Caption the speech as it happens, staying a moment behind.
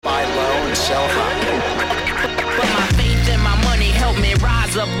shelf hopping. But my faith and my money help me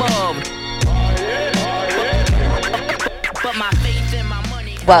rise above. But my faith and my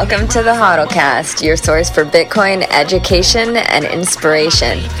money. Welcome to the HODLcast, your source for Bitcoin education and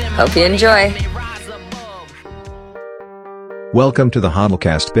inspiration. Hope you enjoy. Welcome to the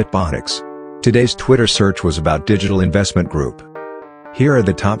HODLcast Bitbonics. Today's Twitter search was about Digital Investment Group. Here are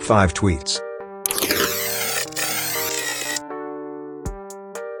the top 5 tweets.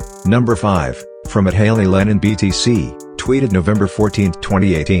 Number 5, from @HaleyLennonBTC, tweeted November 14,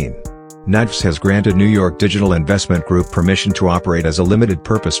 2018. NIDGS has granted New York Digital Investment Group permission to operate as a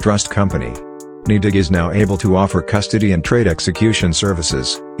limited-purpose trust company. NYDIG is now able to offer custody and trade execution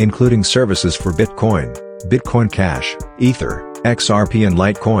services, including services for Bitcoin, Bitcoin Cash, Ether, XRP and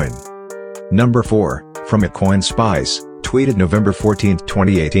Litecoin. Number 4, from @CoinSpice, tweeted November 14,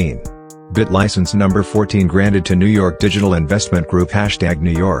 2018. BitLicense number 14 granted to New York Digital Investment Group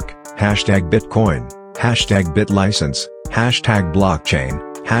 #New York, #Bitcoin, #BitLicense, #blockchain,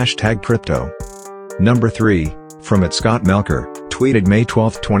 #crypto. Number 3, from @ScottMelker, tweeted May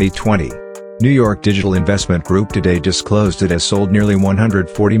 12, 2020. New York Digital Investment Group today disclosed it has sold nearly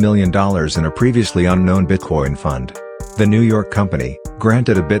 $140 million in a previously unknown Bitcoin fund. The New York company,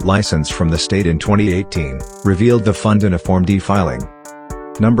 granted a BitLicense from the state in 2018, revealed the fund in a Form D filing.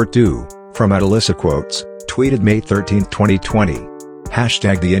 Number 2, from @AlyssaQuotes, tweeted May 13, 2020.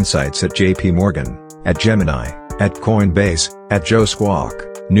 #The Insights at JP Morgan, @Gemini, @Coinbase, @Joe Squawk,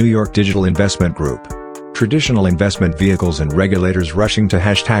 New York Digital Investment Group. Traditional investment vehicles and regulators rushing to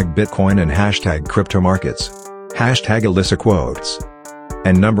 #Bitcoin and #crypto markets. #AlyssaQuotes.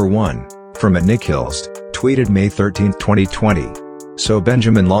 And number 1, from @NickHilst, tweeted May 13, 2020. So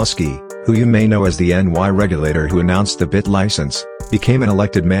Benjamin Lawsky, who you may know as the NY regulator who announced the BitLicense, became an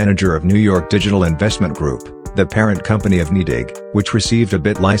elected manager of New York Digital Investment Group, the parent company of NYDIG, which received a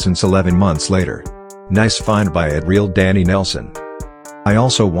BitLicense 11 months later. Nice find by @Real Danny Nelson. I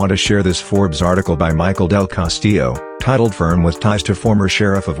also want to share this Forbes article by Michael Del Castillo, titled "Firm with Ties to Former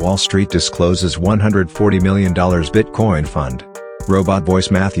Sheriff of Wall Street Discloses $140 Million Bitcoin Fund." Robot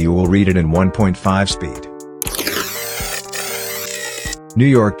voice Matthew will read it in 1.5 speed. New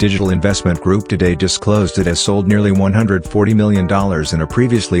York Digital Investment Group today disclosed it has sold nearly $140 million in a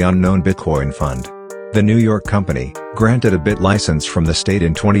previously unknown Bitcoin fund. The New York company, granted a BitLicense from the state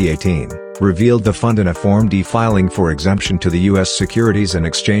in 2018, revealed the fund in a Form D filing for exemption to the U.S. Securities and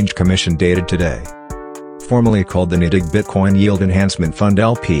Exchange Commission dated today. Formerly called the NYDIG Bitcoin Yield Enhancement Fund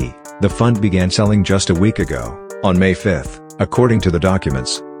LP, the fund began selling just a week ago, on May 5, according to the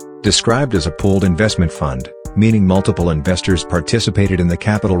documents. Described as a pooled investment fund, meaning multiple investors participated in the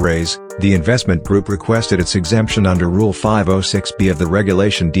capital raise, the investment group requested its exemption under Rule 506B of the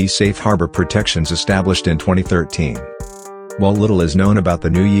Regulation D Safe Harbor protections established in 2013. While little is known about the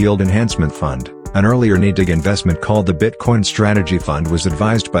new Yield Enhancement Fund, an earlier NYDIG investment called the Bitcoin Strategy Fund was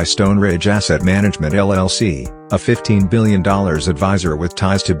advised by Stone Ridge Asset Management LLC, a $15 billion advisor with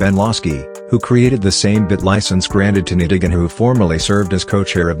ties to Ben Lawsky, who created the same BitLicense granted to NYDIG and who formerly served as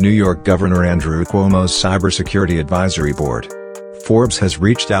co-chair of New York Governor Andrew Cuomo's Cybersecurity Advisory Board. Forbes has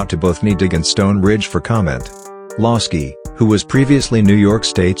reached out to both NYDIG and Stone Ridge for comment. Lawsky, who was previously New York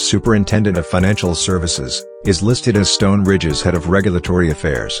State Superintendent of Financial Services, is listed as Stone Ridge's head of regulatory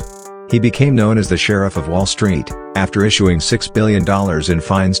affairs. He became known as the Sheriff of Wall Street, after issuing $6 billion in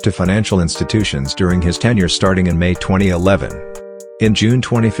fines to financial institutions during his tenure starting in May 2011. In June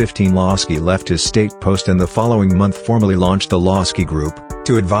 2015 Lawsky left his state post and the following month formally launched the Lawsky Group,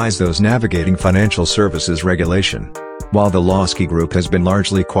 to advise those navigating financial services regulation. While the Lawsky Group has been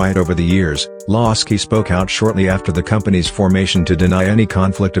largely quiet over the years, Lawsky spoke out shortly after the company's formation to deny any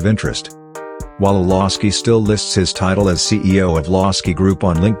conflict of interest. While Lawsky still lists his title as CEO of Lawsky Group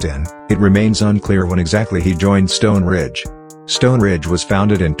on LinkedIn, it remains unclear when exactly he joined Stone Ridge. Stone Ridge was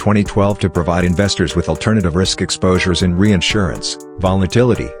founded in 2012 to provide investors with alternative risk exposures in reinsurance,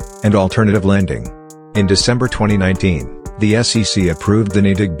 volatility, and alternative lending. In December 2019, the SEC approved the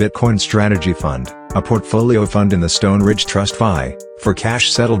NYDIG Bitcoin Strategy Fund, a portfolio fund in the Stone Ridge Trust FI, for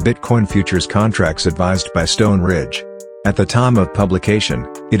cash-settled Bitcoin futures contracts advised by Stone Ridge. At the time of publication,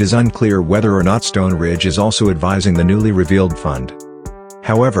 it is unclear whether or not Stone Ridge is also advising the newly revealed fund.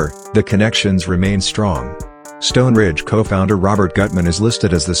 However, the connections remain strong. Stone Ridge co-founder Robert Gutman is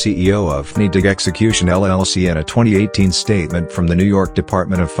listed as the CEO of NYDIG Execution LLC in a 2018 statement from the New York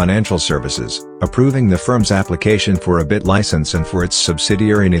Department of Financial Services, approving the firm's application for a BitLicense and for its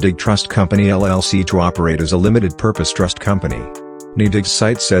subsidiary NYDIG Trust Company LLC to operate as a limited-purpose trust company. NYDIG's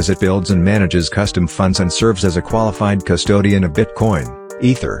site says it builds and manages custom funds and serves as a qualified custodian of Bitcoin,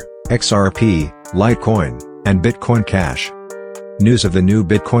 Ether, XRP, Litecoin, and Bitcoin Cash. News of the new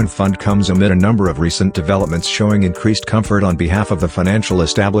Bitcoin fund comes amid a number of recent developments showing increased comfort on behalf of the financial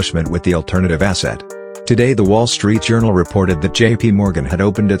establishment with the alternative asset. Today the Wall Street Journal reported that JP Morgan had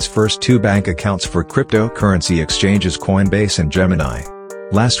opened its first 2 bank accounts for cryptocurrency exchanges Coinbase and Gemini.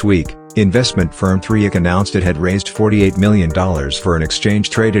 Last week, investment firm 3ic announced it had raised $48 million for an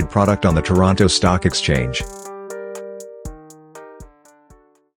exchange-traded product on the Toronto Stock Exchange.